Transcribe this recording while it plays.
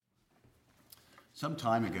Some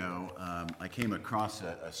time ago, I came across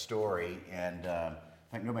a story, and in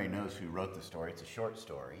fact, nobody knows who wrote the story. It's a short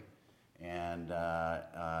story. And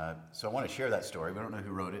so I want to share that story. We don't know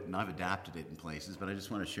who wrote it, and I've adapted it in places, but I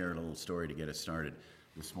just want to share a little story to get us started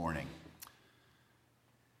this morning.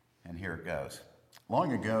 And here it goes.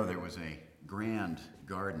 Long ago, there was a grand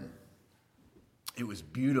garden. It was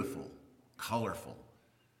beautiful, colorful,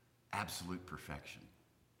 absolute perfection.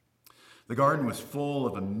 The garden was full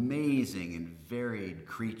of amazing and varied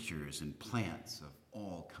creatures and plants of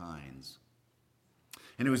all kinds.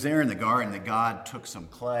 And it was there in the garden that God took some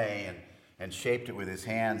clay and shaped it with his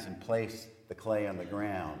hands and placed the clay on the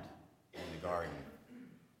ground in the garden.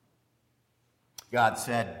 God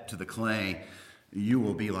said to the clay, "You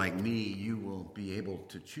will be like me, you will be able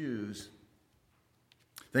to choose."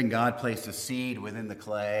 Then God placed a seed within the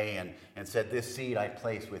clay and said, "This seed I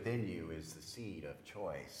place within you is the seed of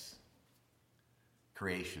choice."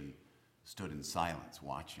 Creation stood in silence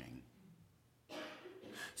watching.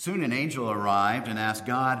 Soon an angel arrived and asked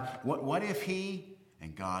God, what if he,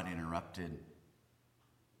 and God interrupted,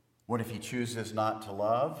 "What if he chooses not to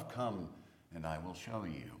love? Come and I will show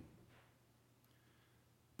you."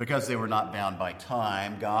 Because they were not bound by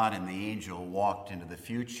time, God and the angel walked into the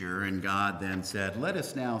future, and God then said, "Let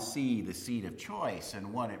us now see the seed of choice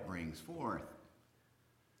and what it brings forth."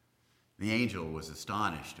 The angel was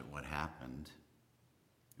astonished at what happened.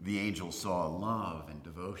 The angel saw love and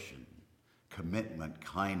devotion, commitment,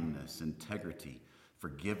 kindness, integrity,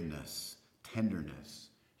 forgiveness, tenderness,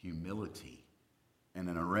 humility, and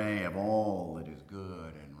an array of all that is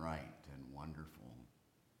good and right and wonderful.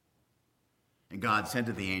 And God said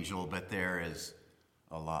to the angel, "But there is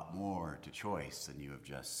a lot more to choice than you have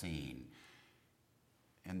just seen."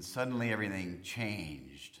 And suddenly everything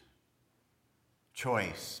changed.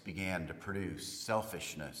 Choice began to produce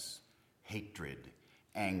selfishness, hatred,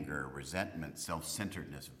 anger, resentment,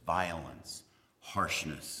 self-centeredness, violence,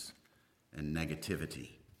 harshness, and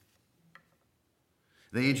negativity.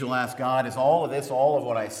 The angel asked God, "Is all of this, all of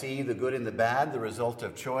what I see, the good and the bad, the result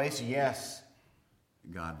of choice?" "Yes,"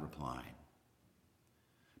 God replied.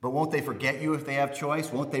 "But won't they forget you if they have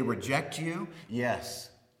choice? Won't they reject you?"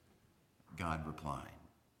 "Yes," God replied.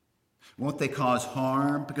 "Won't they cause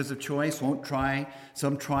harm because of choice? Won't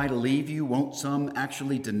some try to leave you? Won't some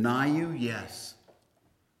actually deny you?" "Yes,"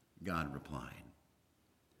 God replied.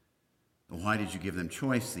 "Why did you give them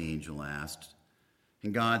choice?" the angel asked.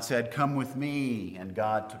 And God said, "Come with me." And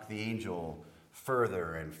God took the angel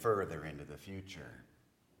further and further into the future.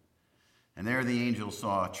 And there the angel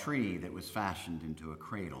saw a tree that was fashioned into a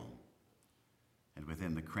cradle. And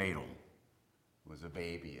within the cradle was a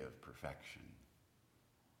baby of perfection.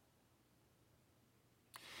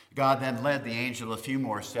 God then led the angel a few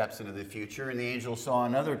more steps into the future, and the angel saw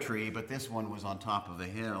another tree, but this one was on top of a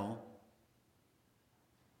hill.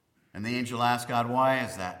 And the angel asked God, "Why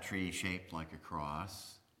is that tree shaped like a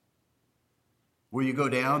cross?" "Will you go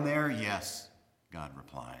down there?" "Yes," God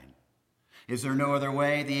replied. "Is there no other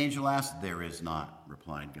way?" the angel asked. "There is not,"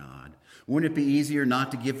 replied God. "Wouldn't it be easier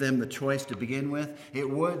not to give them the choice to begin with?" "It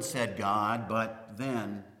would," said God, "but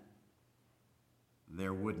then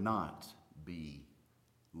there would not be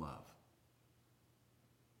love."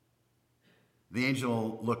 The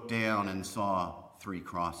angel looked down and saw 3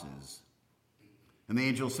 crosses. And the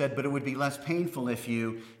angel said, "But it would be less painful if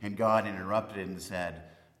you..." And God interrupted and said,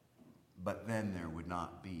 "But then there would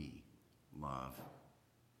not be love."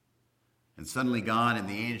 And suddenly God and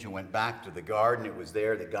the angel went back to the garden. It was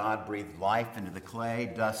there that God breathed life into the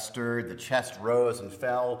clay. Dust stirred, the chest rose and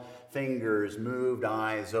fell, fingers moved,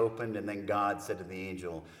 eyes opened, and then God said to the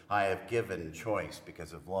angel, "I have given choice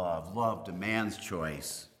because of love. Love demands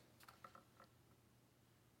choice.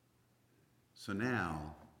 So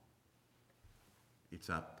now it's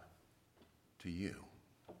up to you."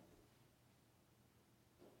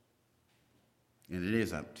 And it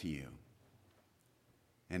is up to you.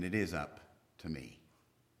 And it is up to me.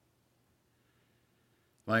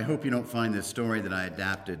 Well, I hope you don't find this story that I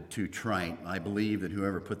adapted too trite. I believe that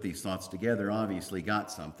whoever put these thoughts together obviously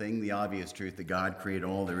got something, the obvious truth that God created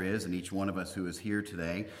all there is in each one of us who is here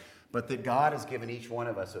today, but that God has given each one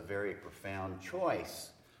of us a very profound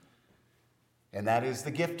choice. And that is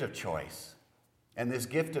the gift of choice. And this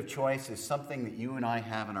gift of choice is something that you and I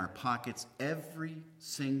have in our pockets every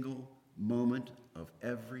single moment of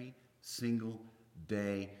every single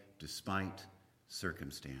day, despite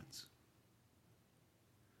circumstance.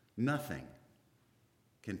 Nothing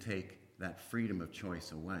can take that freedom of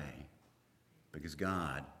choice away because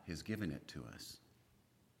God has given it to us.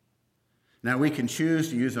 Now, we can choose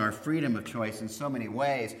to use our freedom of choice in so many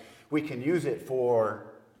ways. We can use it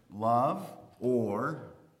for love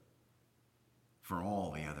or for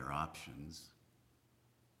all the other options.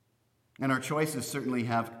 And our choices certainly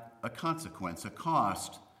have a consequence, a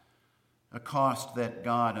cost that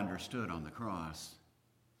God understood on the cross.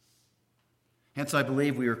 Hence, I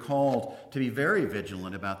believe we are called to be very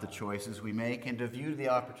vigilant about the choices we make and to view the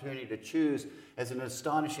opportunity to choose as an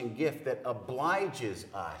astonishing gift that obliges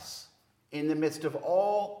us in the midst of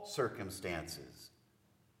all circumstances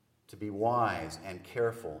to be wise and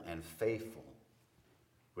careful and faithful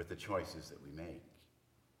with the choices that we make.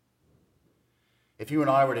 If you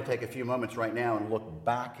and I were to take a few moments right now and look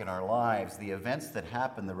back in our lives, the events that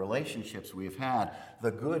happened, the relationships we've had,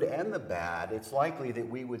 the good and the bad, it's likely that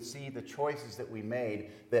we would see the choices that we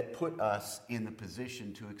made that put us in the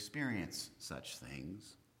position to experience such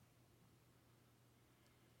things.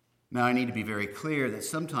 Now, I need to be very clear that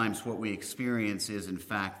sometimes what we experience is, in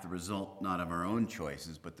fact, the result not of our own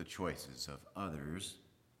choices, but the choices of others.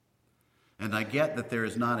 And I get that there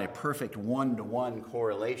is not a perfect one-to-one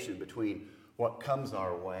correlation between what comes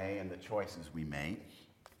our way and the choices we make.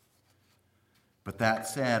 But that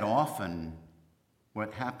said, often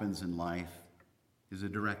what happens in life is a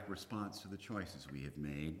direct response to the choices we have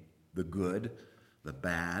made, the good, the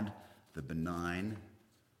bad, the benign,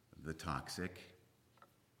 the toxic.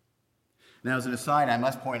 Now, as an aside, I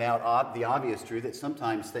must point out the obvious truth that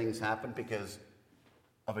sometimes things happen because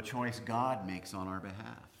of a choice God makes on our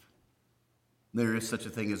behalf. There is such a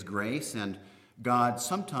thing as grace, and God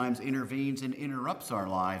sometimes intervenes and interrupts our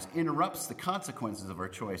lives, interrupts the consequences of our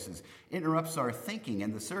choices, interrupts our thinking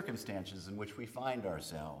and the circumstances in which we find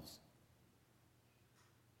ourselves.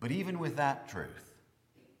 But even with that truth,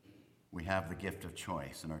 we have the gift of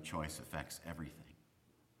choice, and our choice affects everything.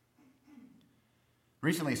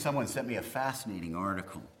 Recently, someone sent me a fascinating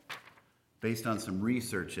article based on some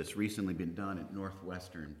research that's recently been done at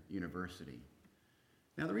Northwestern University.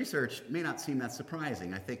 Now, the research may not seem that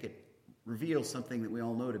surprising. I think it reveals something that we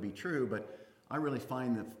all know to be true, but I really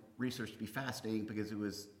find the research to be fascinating because it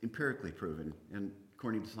was empirically proven and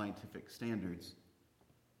according to scientific standards.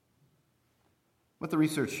 What the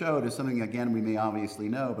research showed is something, again, we may obviously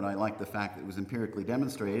know, but I like the fact that it was empirically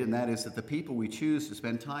demonstrated, and that is that the people we choose to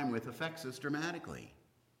spend time with affects us dramatically.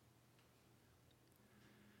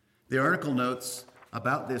 The article notes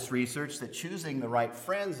about this research that choosing the right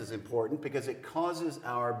friends is important because it causes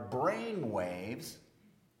our brain waves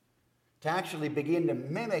to actually begin to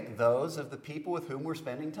mimic those of the people with whom we're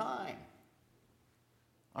spending time.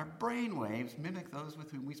 Our brain waves mimic those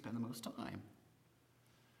with whom we spend the most time.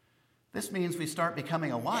 This means we start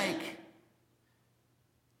becoming alike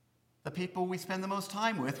the people we spend the most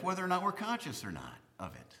time with, whether or not we're conscious or not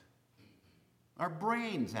of it. Our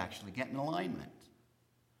brains actually get in alignment.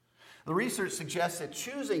 The research suggests that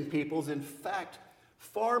choosing people is, in fact,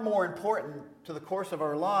 far more important to the course of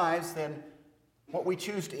our lives than what we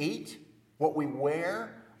choose to eat, what we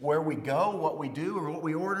wear, where we go, what we do, or what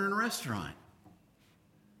we order in a restaurant.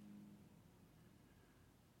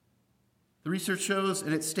 The research shows,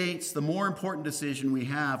 and it states, the more important decision we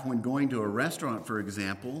have when going to a restaurant, for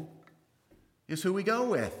example, is who we go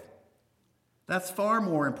with. That's far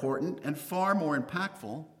more important and far more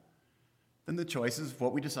impactful than the choices of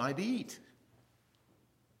what we decide to eat.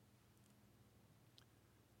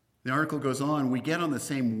 The article goes on, we get on the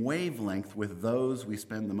same wavelength with those we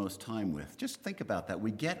spend the most time with. Just think about that. We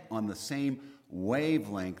get on the same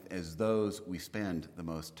wavelength as those we spend the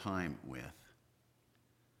most time with.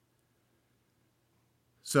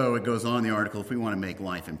 So it goes on, the article, if we want to make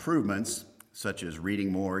life improvements, such as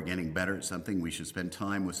reading more, getting better at something, we should spend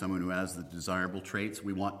time with someone who has the desirable traits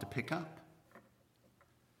we want to pick up.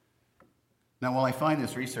 Now, while I find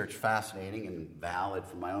this research fascinating and valid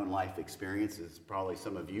from my own life experiences, probably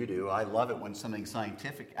some of you do, I love it when something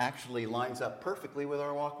scientific actually lines up perfectly with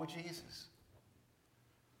our walk with Jesus.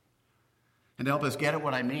 And to help us get at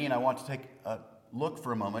what I mean, I want to take a look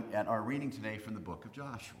for a moment at our reading today from the book of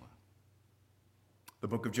Joshua. The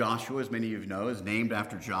book of Joshua, as many of you know, is named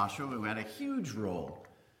after Joshua, who had a huge role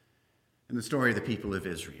in the story of the people of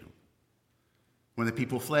Israel. When the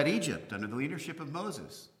people fled Egypt under the leadership of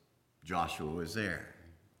Moses, Joshua was there.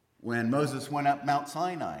 When Moses went up Mount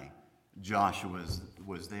Sinai, Joshua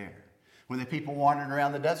was there. When the people wandered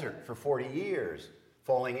around the desert for 40 years,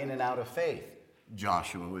 falling in and out of faith,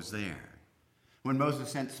 Joshua was there. When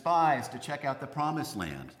Moses sent spies to check out the promised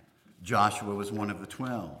land, Joshua was one of the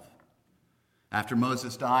 12. After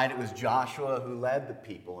Moses died, it was Joshua who led the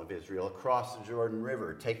people of Israel across the Jordan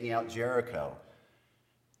River, taking out Jericho,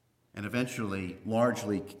 and eventually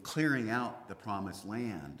largely clearing out the promised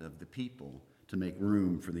land of the people to make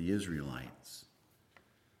room for the Israelites.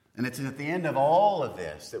 And it's at the end of all of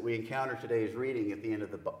this that we encounter today's reading at the end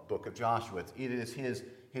of the book of Joshua. It is his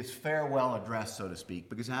his farewell address, so to speak,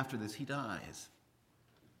 because after this he dies.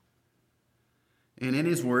 And in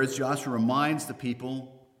his words, Joshua reminds the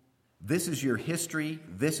people, this is your history,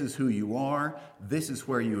 this is who you are, this is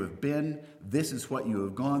where you have been, this is what you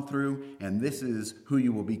have gone through, and this is who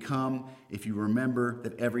you will become if you remember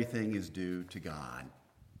that everything is due to God.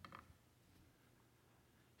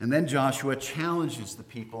 And then Joshua challenges the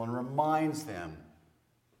people and reminds them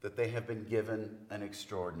that they have been given an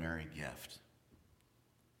extraordinary gift.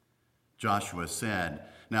 Joshua said,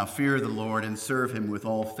 "Now fear the Lord and serve him with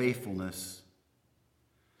all faithfulness.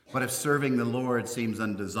 But if serving the Lord seems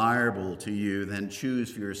undesirable to you, then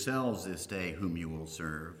choose for yourselves this day whom you will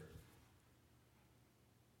serve."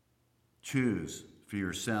 Choose for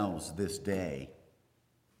yourselves this day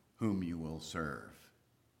whom you will serve.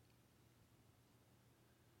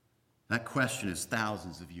 That question is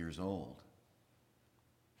thousands of years old.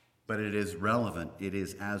 But it is relevant. It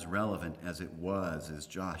is as relevant as it was as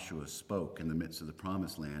Joshua spoke in the midst of the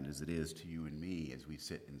promised land as it is to you and me as we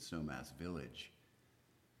sit in Snowmass Village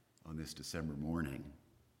on this December morning.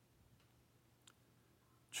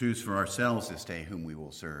 Choose for ourselves this day whom we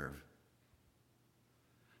will serve.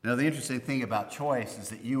 Now, the interesting thing about choice is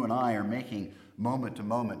that you and I are making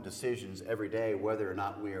moment-to-moment decisions every day, whether or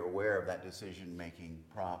not we are aware of that decision-making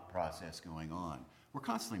process going on. We're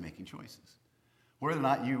constantly making choices. Whether or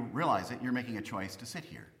not you realize it, you're making a choice to sit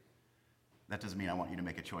here. That doesn't mean I want you to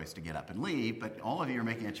make a choice to get up and leave, but all of you are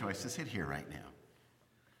making a choice to sit here right now.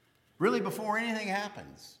 Really, before anything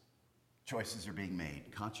happens, choices are being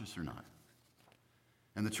made, conscious or not.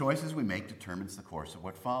 And the choices we make determines the course of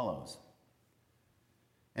what follows.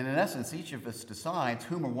 And in essence, each of us decides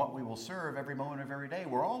whom or what we will serve every moment of every day.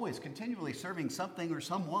 We're always continually serving something or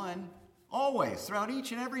someone, always, throughout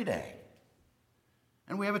each and every day.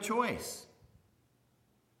 And we have a choice.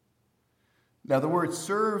 Now, the word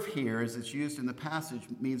serve here, as it's used in the passage,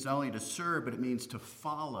 means not only to serve, but it means to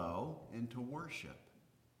follow and to worship.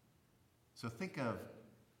 So think of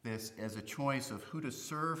this as a choice of who to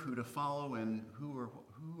serve, who to follow, and who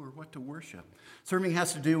or what to worship. Serving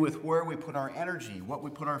has to do with where we put our energy, what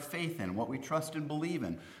we put our faith in, what we trust and believe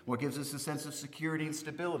in, what gives us a sense of security and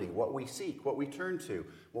stability, what we seek, what we turn to,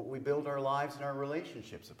 what we build our lives and our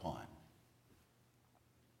relationships upon.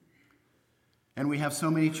 And we have so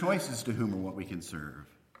many choices to whom or what we can serve.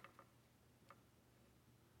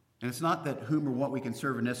 And it's not that whom or what we can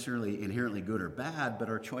serve are necessarily inherently good or bad, but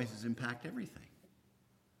our choices impact everything.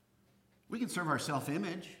 We can serve our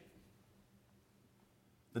self-image.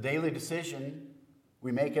 The daily decision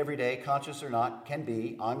we make every day, conscious or not, can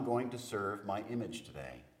be, I'm going to serve my image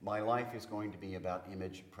today. My life is going to be about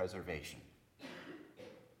image preservation.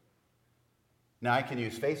 Now, I can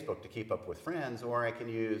use Facebook to keep up with friends, or I can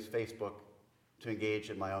use Facebook to engage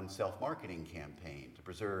in my own self-marketing campaign to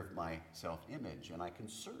preserve my self-image, and I can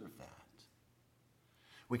serve that.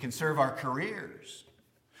 We can serve our careers.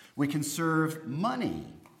 We can serve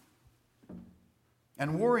money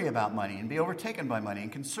and worry about money and be overtaken by money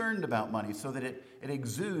and concerned about money so that it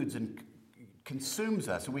exudes and consumes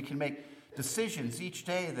us, and we can make decisions each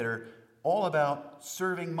day that are all about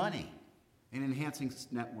serving money and enhancing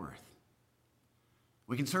net worth.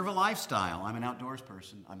 We can serve a lifestyle. I'm an outdoors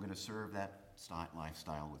person. I'm going to serve that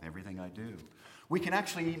lifestyle with everything I do. We can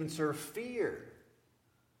actually even serve fear.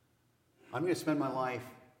 I'm going to spend my life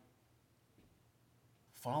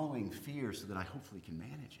following fear so that I hopefully can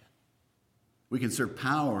manage it. We can serve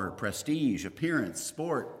power, prestige, appearance,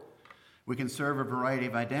 sport. We can serve a variety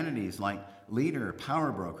of identities like leader,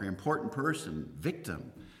 power broker, important person,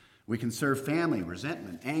 victim. We can serve family,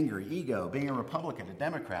 resentment, anger, ego, being a Republican, a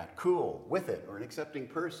Democrat, cool, with it, or an accepting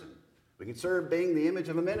person. We can serve being the image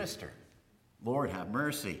of a minister. Lord, have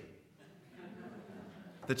mercy.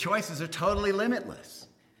 The choices are totally limitless.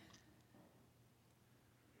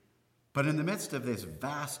 But in the midst of this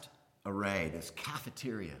vast array, this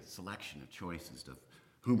cafeteria selection of choices of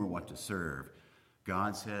whom or what to serve,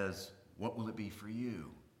 God says, what will it be for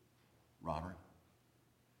you, Robert?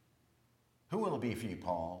 Who will it be for you,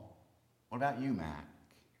 Paul? What about you, Mac?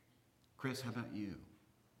 Chris, how about you?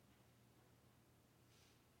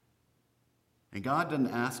 And God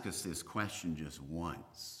doesn't ask us this question just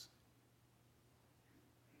once,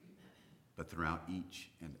 but throughout each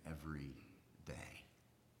and every day.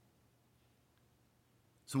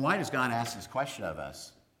 So why does God ask this question of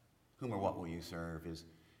us? Whom or what will you serve?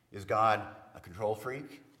 Is God a control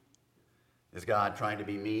freak? Is God trying to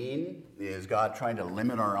be mean? Is God trying to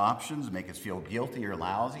limit our options, make us feel guilty or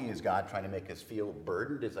lousy? Is God trying to make us feel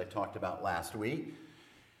burdened, as I talked about last week?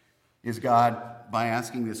 Is God, by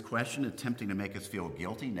asking this question, attempting to make us feel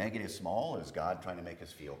guilty, negative, small? Is God trying to make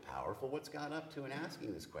us feel powerful? What's God up to in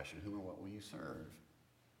asking this question? Whom or what will you serve?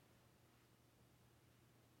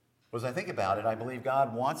 Well, as I think about it, I believe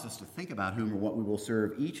God wants us to think about whom or what we will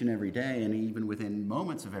serve each and every day, and even within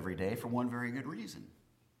moments of every day, for one very good reason.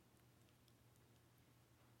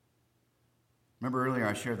 Remember earlier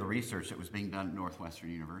I shared the research that was being done at Northwestern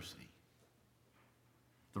University.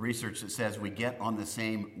 The research that says we get on the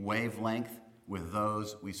same wavelength with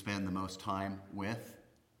those we spend the most time with.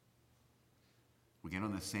 We get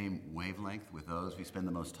on the same wavelength with those we spend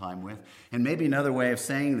the most time with. And maybe another way of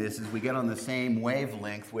saying this is we get on the same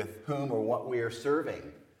wavelength with whom or what we are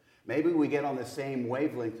serving. Maybe we get on the same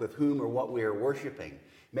wavelength with whom or what we are worshiping.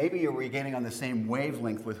 Maybe we're getting on the same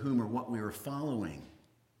wavelength with whom or what we are following.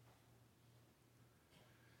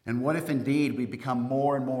 And what if indeed we become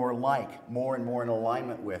more and more like, more and more in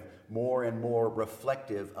alignment with, more and more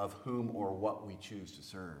reflective of whom or what we choose to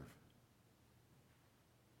serve?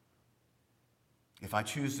 If I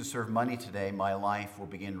choose to serve money today, my life will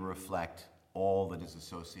begin to reflect all that is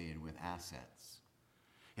associated with assets.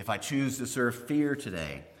 If I choose to serve fear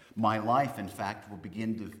today, my life, in fact, will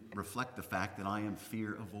begin to reflect the fact that I am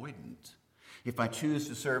fear avoidant. If I choose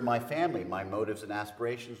to serve my family, my motives and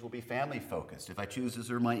aspirations will be family focused. If I choose to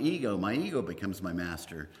serve my ego becomes my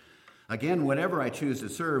master. Again, whatever I choose to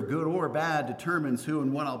serve, good or bad, determines who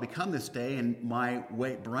and what I'll become this day, and my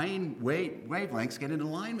brain wavelengths get in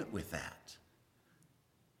alignment with that.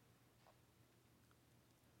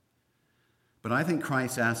 But I think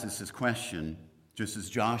Christ asks us this question, just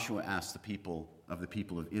as Joshua asked the people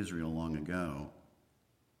of Israel long ago.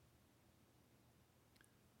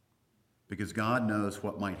 Because God knows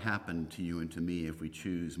what might happen to you and to me if we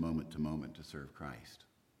choose moment to moment to serve Christ.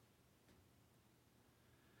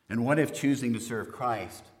 And what if choosing to serve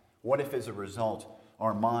Christ, what if as a result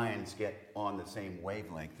our minds get on the same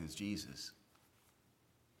wavelength as Jesus?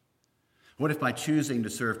 What if by choosing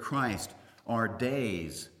to serve Christ, our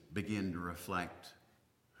days begin to reflect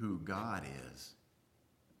who God is?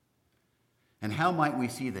 And how might we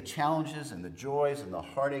see the challenges and the joys and the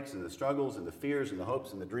heartaches and the struggles and the fears and the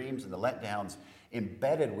hopes and the dreams and the letdowns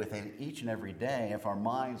embedded within each and every day if our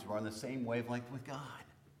minds were on the same wavelength with God?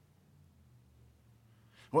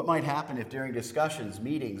 What might happen if during discussions,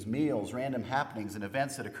 meetings, meals, random happenings, and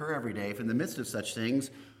events that occur every day, if in the midst of such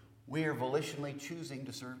things, we are volitionally choosing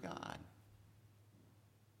to serve God?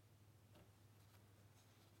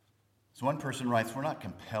 So one person writes, we're not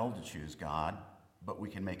compelled to choose God, but we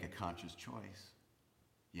can make a conscious choice,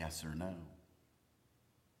 yes or no.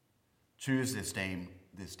 Choose this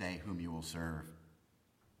day whom you will serve.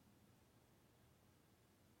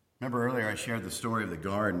 Remember earlier I shared the story of the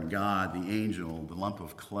garden, God, the angel, the lump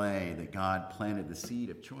of clay, that God planted the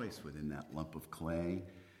seed of choice within that lump of clay,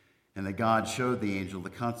 and that God showed the angel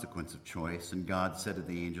the consequence of choice, and God said to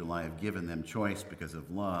the angel, I have given them choice because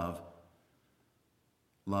of love.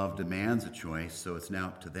 Love demands a choice, so it's now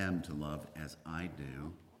up to them to love as I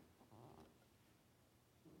do.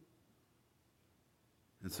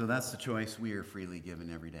 And so that's the choice we are freely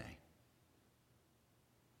given every day.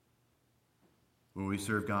 Will we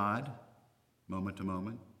serve God moment to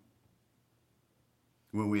moment?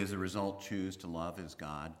 Will we, as a result, choose to love as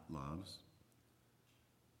God loves?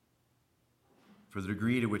 For the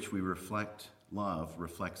degree to which we reflect love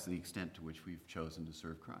reflects the extent to which we've chosen to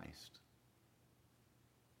serve Christ.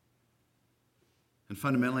 And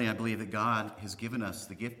fundamentally, I believe that God has given us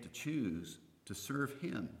the gift to choose to serve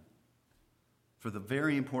Him for the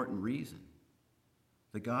very important reason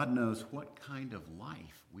that God knows what kind of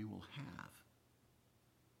life we will have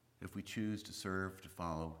if we choose to serve, to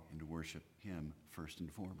follow, and to worship Him first and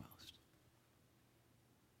foremost.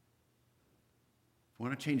 If we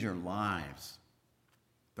want to change our lives,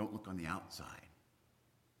 don't look on the outside.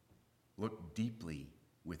 Look deeply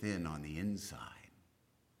within on the inside.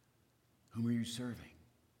 Whom are you serving?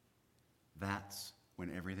 That's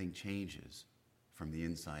when everything changes from the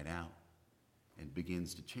inside out and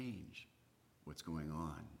begins to change what's going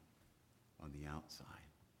on the outside.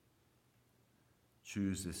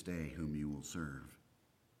 Choose this day whom you will serve.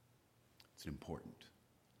 It's an important,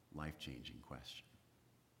 life-changing question.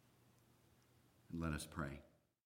 And let us pray.